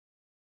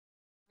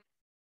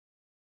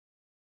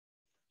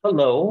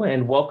Hello,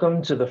 and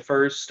welcome to the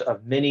first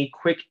of many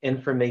quick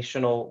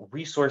informational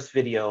resource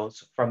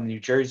videos from New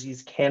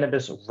Jersey's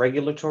Cannabis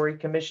Regulatory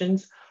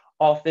Commission's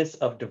Office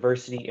of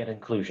Diversity and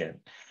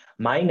Inclusion.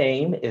 My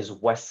name is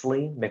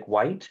Wesley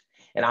McWhite,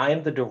 and I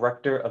am the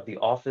Director of the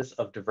Office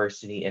of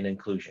Diversity and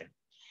Inclusion.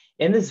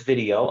 In this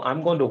video,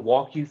 I'm going to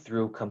walk you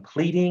through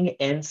completing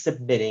and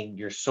submitting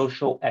your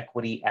social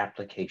equity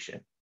application.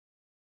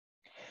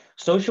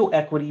 Social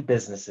equity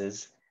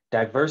businesses,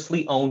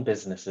 diversely owned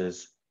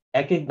businesses,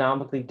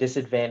 economically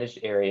disadvantaged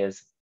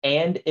areas,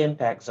 and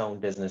impact zone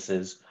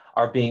businesses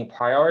are being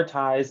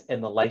prioritized in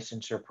the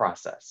licensure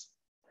process,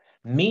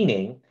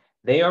 meaning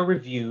they are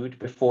reviewed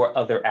before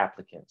other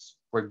applicants,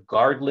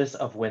 regardless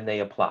of when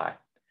they apply,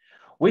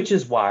 which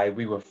is why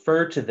we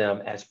refer to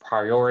them as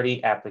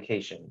priority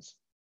applications.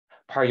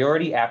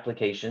 Priority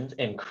applications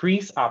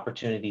increase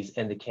opportunities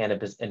in the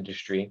cannabis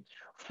industry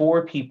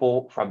for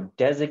people from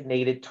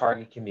designated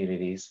target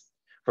communities,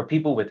 for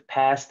people with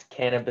past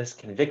cannabis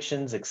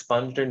convictions,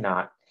 expunged or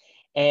not,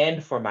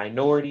 and for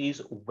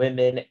minorities,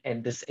 women,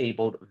 and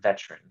disabled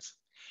veterans.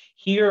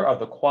 Here are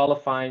the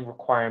qualifying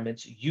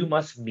requirements you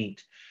must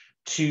meet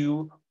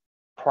to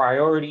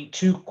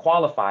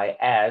qualify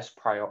as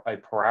a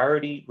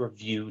priority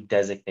review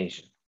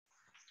designation.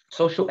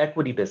 Social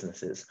equity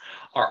businesses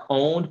are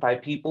owned by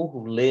people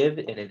who live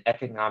in an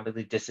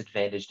economically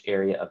disadvantaged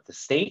area of the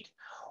state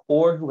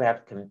or who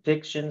have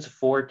convictions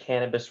for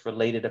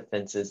cannabis-related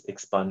offenses,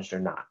 expunged or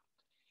not.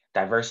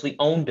 Diversely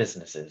owned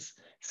businesses,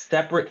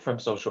 separate from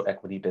social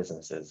equity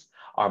businesses,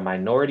 are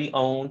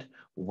minority-owned,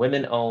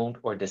 women-owned,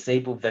 or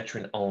disabled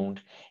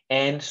veteran-owned,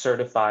 and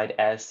certified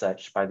as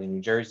such by the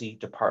New Jersey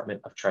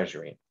Department of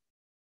Treasury.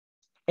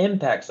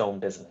 Impact zone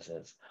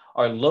businesses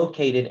are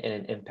located in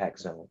an impact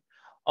zone,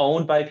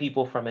 owned by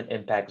people from an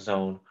impact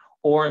zone,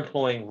 or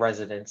employing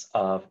residents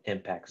of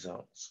impact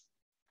zones.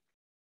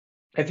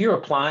 If you're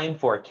applying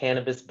for a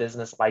cannabis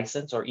business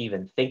license or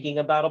even thinking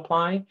about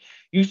applying,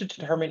 you should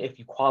determine if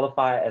you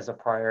qualify as a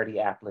priority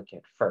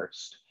applicant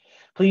first.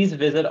 Please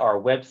visit our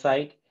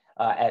website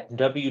at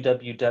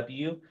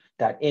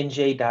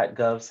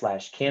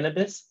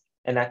www.nj.gov/cannabis.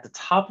 And at the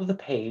top of the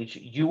page,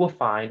 you will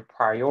find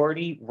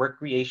Priority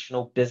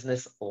Recreational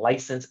Business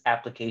License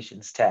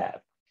Applications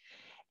tab.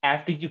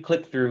 After you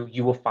click through,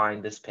 you will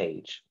find this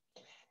page.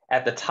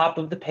 At the top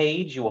of the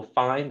page, you will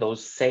find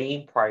those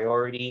same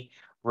priority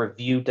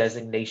review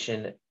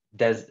designation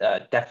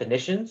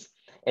definitions.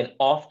 And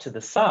off to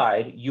the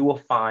side, you will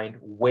find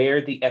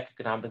where the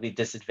economically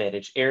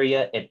disadvantaged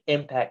area and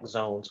impact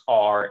zones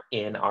are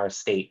in our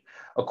state,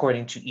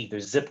 according to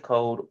either zip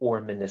code or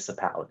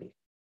municipality.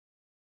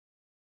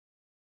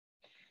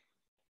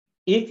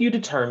 If you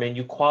determine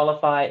you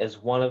qualify as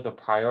one of the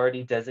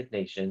priority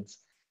designations,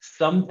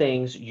 some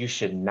things you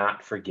should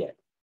not forget.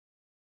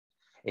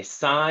 A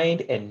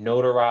signed and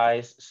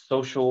notarized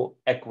social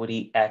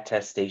equity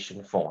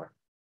attestation form.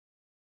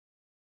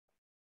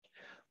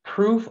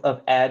 Proof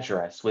of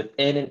address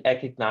within an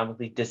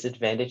economically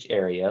disadvantaged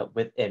area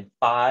within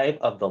 5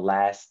 of the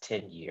last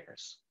 10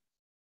 years.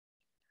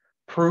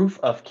 Proof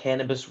of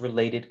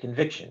cannabis-related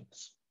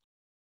convictions.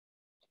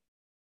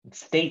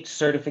 State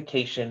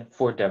certification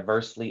for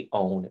diversely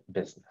owned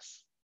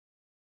business.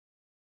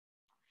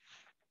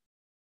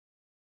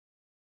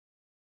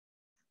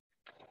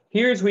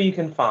 Here's where you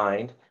can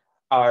find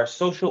our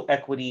social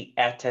equity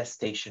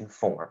attestation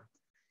form.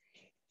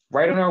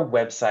 Right on our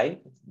website,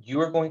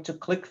 you are going to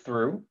click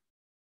through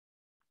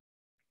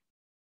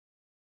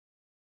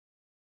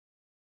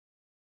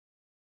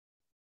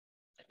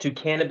to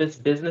cannabis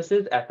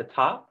businesses at the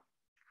top.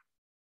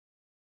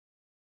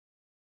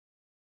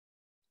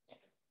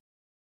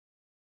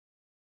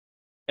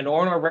 And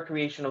on our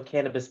recreational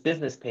cannabis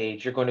business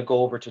page, you're going to go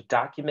over to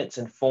documents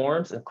and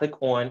forms and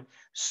click on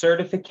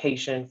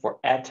certification for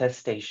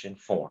attestation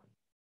form.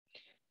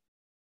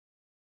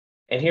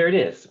 And here it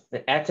is,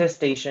 an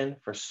attestation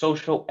for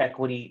social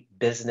equity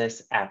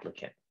business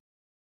applicant.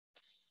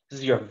 This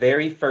is your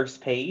very first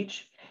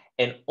page.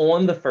 And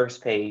on the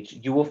first page,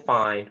 you will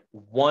find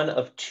one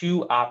of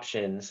two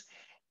options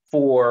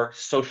for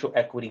social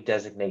equity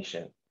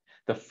designation.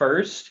 The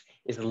first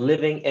is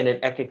living in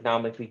an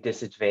economically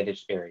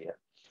disadvantaged area.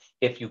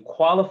 If you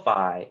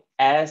qualify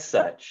as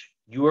such,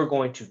 you are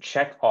going to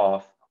check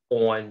off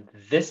on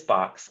this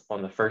box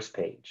on the first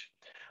page.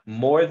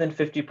 More than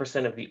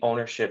 50% of the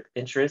ownership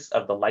interest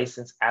of the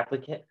license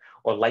applicant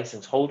or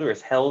license holder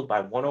is held by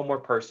one or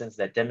more persons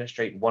that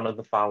demonstrate one of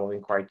the following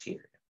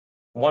criteria.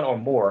 One or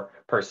more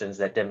persons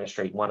that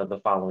demonstrate one of the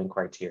following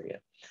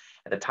criteria.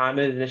 At the time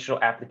of the initial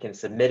applicant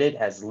submitted,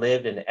 has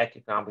lived in an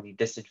economically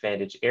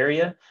disadvantaged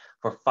area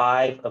for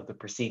 5 of the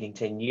preceding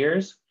 10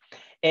 years,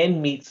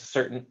 and meets a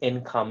certain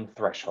income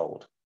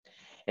threshold.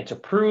 And to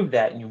prove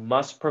that, you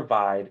must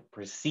provide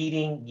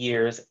preceding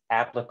year's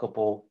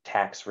applicable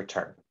tax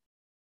return.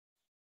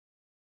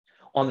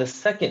 On the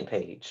second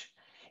page,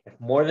 if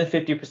more than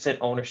 50%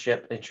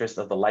 ownership interest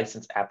of the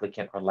license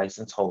applicant or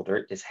license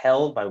holder is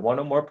held by one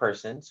or more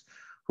persons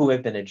who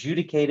have been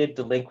adjudicated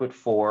delinquent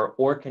for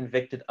or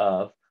convicted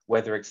of,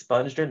 whether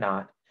expunged or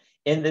not,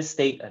 in this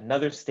state,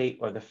 another state,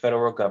 or the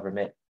federal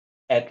government,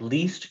 at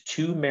least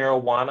 2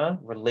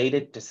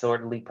 marijuana-related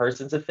disorderly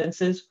persons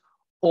offenses,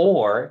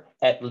 or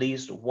at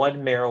least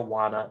 1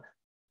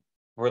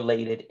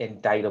 marijuana-related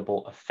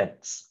indictable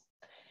offense.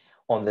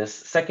 On this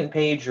second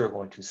page, you're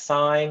going to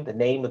sign. The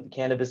name of the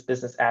cannabis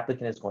business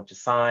applicant is going to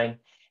sign,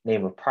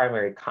 name of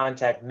primary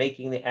contact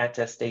making the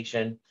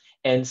attestation,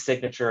 and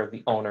signature of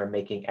the owner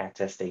making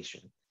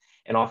attestation.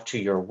 And off to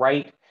your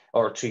right,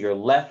 or to your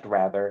left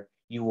rather,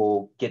 you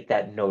will get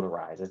that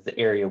notarized. It's the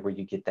area where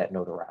you get that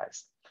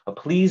notarized. But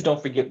please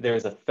don't forget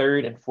there's a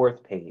third and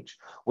fourth page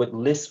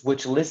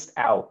which lists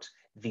out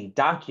the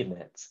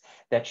documents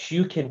that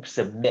you can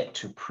submit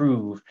to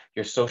prove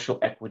your social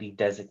equity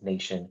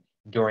designation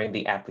during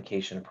the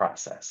application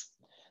process.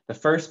 The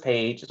first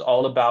page is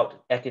all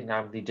about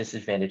economically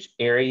disadvantaged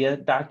area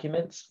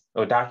documents,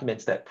 or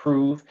documents that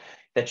prove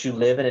that you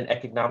live in an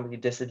economically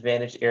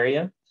disadvantaged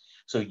area.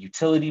 So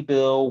utility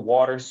bill,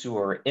 water,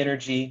 sewer,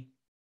 energy,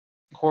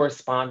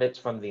 correspondence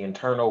from the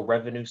Internal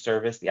Revenue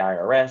Service, the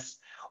IRS,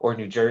 or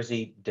New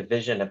Jersey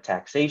Division of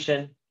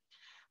Taxation,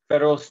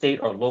 federal, state,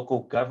 or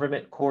local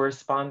government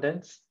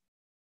correspondence,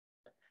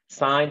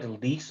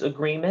 signed lease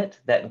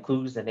agreement that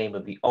includes the name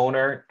of the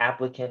owner,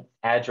 applicant,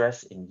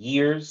 address, and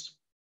years,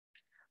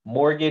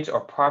 mortgage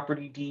or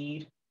property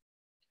deed,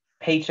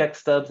 paycheck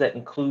stubs that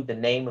include the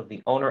name of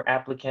the owner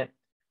applicant,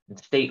 and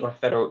state or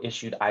federal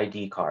issued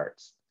ID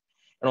cards.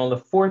 And on the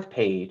fourth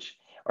page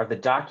are the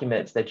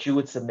documents that you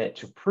would submit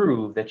to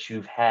prove that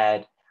you've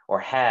had or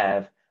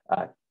have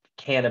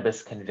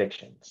cannabis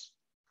convictions.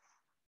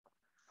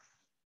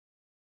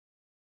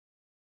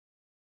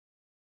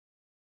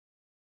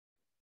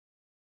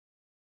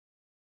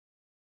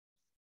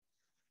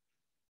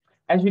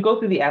 As you go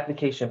through the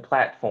application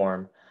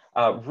platform,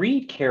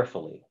 read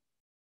carefully.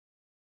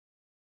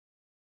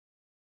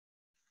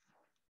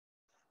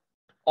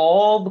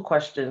 All the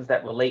questions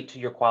that relate to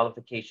your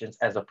qualifications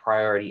as a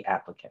priority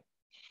applicant.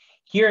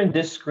 Here in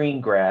this screen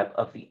grab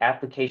of the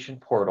application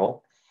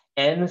portal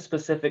and the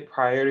specific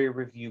priority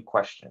review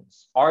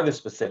questions are the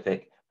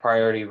specific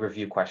priority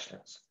review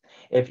questions.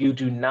 If you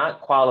do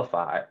not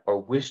qualify or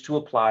wish to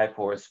apply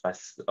for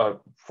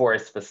a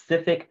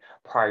specific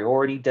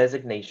priority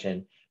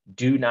designation,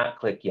 do not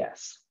click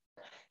yes.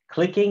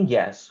 Clicking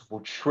yes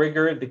will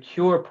trigger the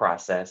cure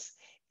process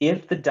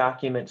if the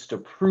documents to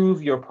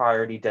prove your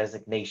priority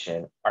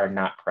designation are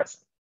not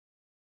present.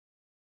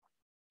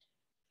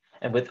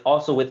 And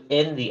also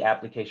within the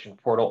application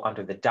portal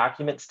under the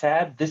Documents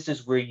tab, this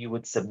is where you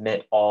would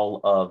submit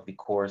all of the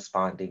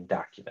corresponding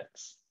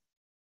documents.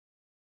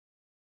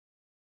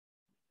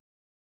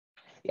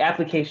 The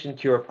application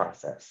cure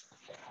process.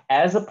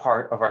 As a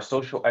part of our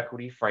social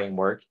equity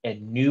framework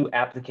and new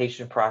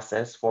application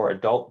process for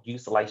adult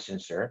use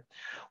licensure,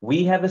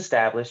 we have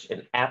established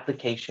an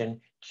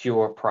application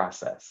cure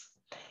process.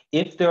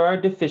 If there are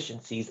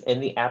deficiencies in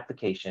the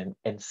application,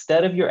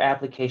 instead of your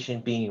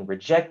application being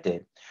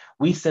rejected,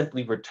 we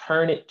simply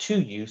return it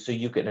to you so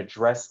you can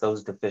address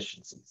those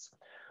deficiencies.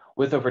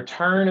 With a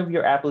return of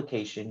your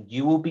application,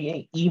 you will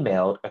be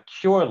emailed a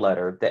cure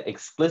letter that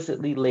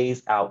explicitly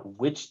lays out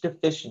which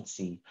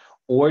deficiency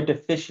or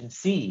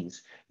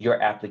deficiencies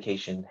your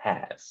application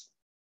has.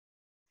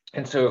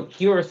 And so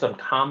here are some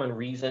common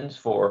reasons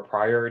for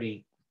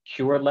priority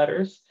cure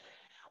letters.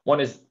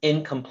 One is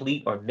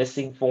incomplete or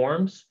missing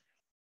forms,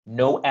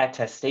 no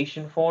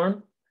attestation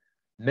form,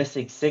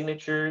 missing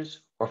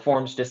signatures or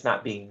forms just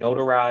not being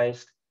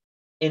notarized,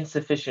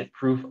 insufficient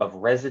proof of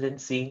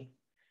residency,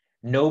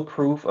 no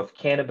proof of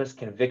cannabis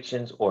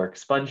convictions or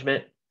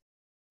expungement,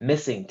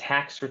 missing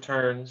tax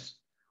returns,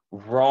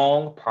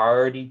 wrong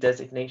priority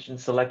designation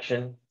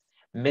selection,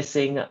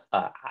 missing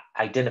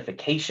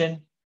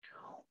identification,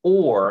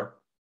 or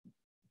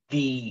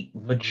the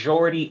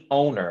majority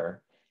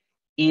owner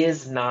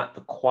is not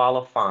the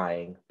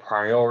qualifying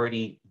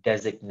priority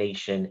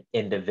designation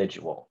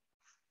individual.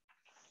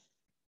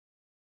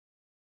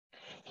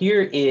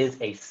 Here is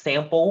a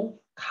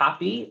sample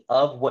copy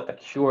of what a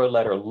cure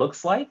letter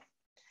looks like.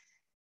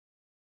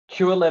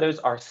 Cure letters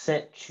are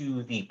sent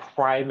to the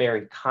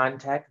primary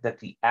contact that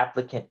the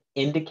applicant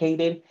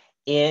indicated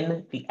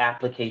in the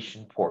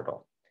application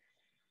portal.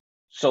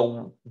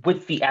 So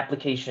with the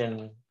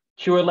application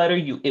cure letter,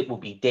 it will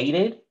be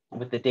dated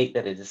with the date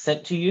that it is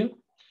sent to you.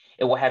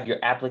 It will have your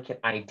applicant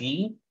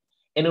ID,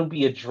 and it will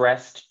be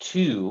addressed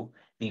to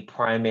the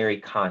primary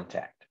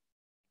contact.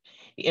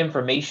 The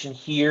information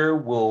here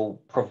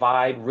will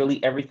provide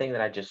really everything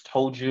that I just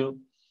told you.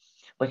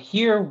 But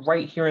here,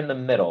 right here in the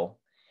middle,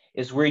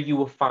 is where you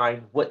will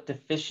find what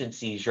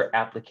deficiencies your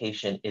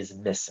application is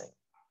missing.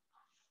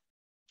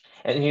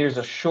 And here's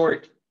a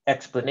short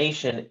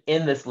explanation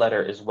in this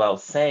letter as well,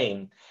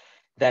 saying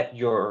that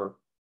your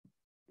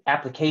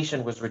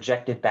application was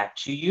rejected back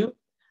to you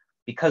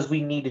because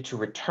we need to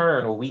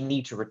return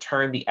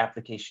the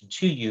application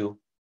to you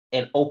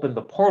and open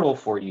the portal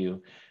for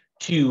you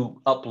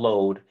to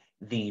upload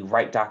the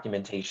right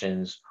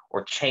documentations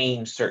or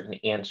change certain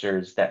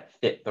answers that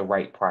fit the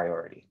right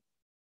priority.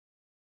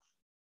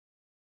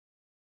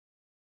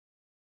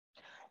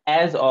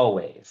 As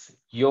always,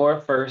 your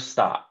first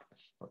stop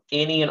for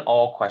any and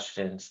all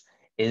questions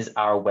is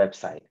our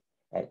website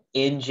at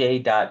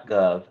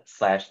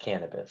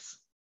nj.gov/cannabis.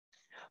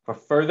 For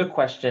further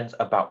questions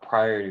about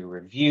priority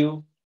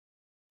review,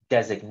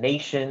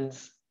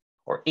 designations,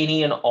 or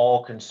any and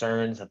all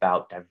concerns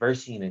about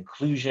diversity and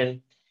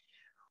inclusion,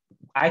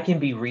 I can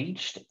be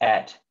reached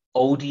at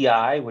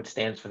ODI, which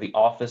stands for the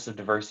Office of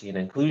Diversity and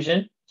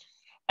Inclusion,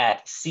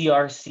 at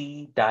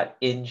crc.nj.gov.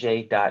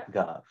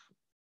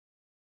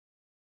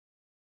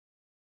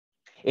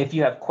 If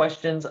you have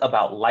questions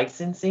about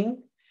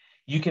licensing,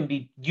 you can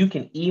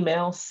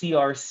email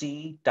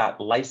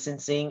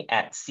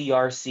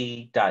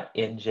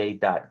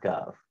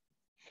crc.licensing@crc.nj.gov.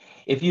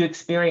 If you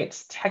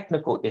experience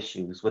technical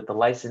issues with the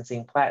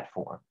licensing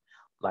platform,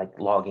 like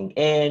logging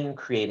in,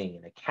 creating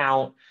an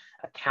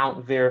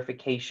account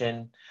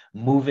verification,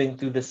 moving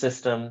through the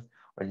system,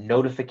 or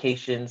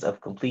notifications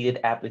of completed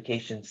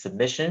application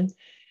submission,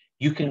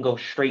 you can go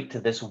straight to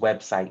this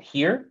website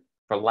here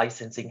for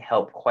licensing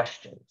help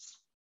questions.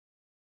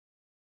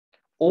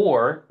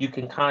 Or you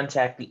can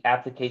contact the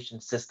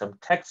application system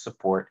tech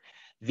support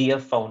via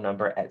phone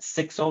number at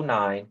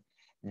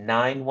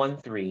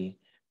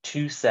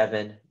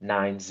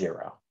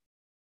 609-913-2790.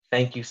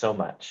 Thank you so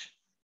much.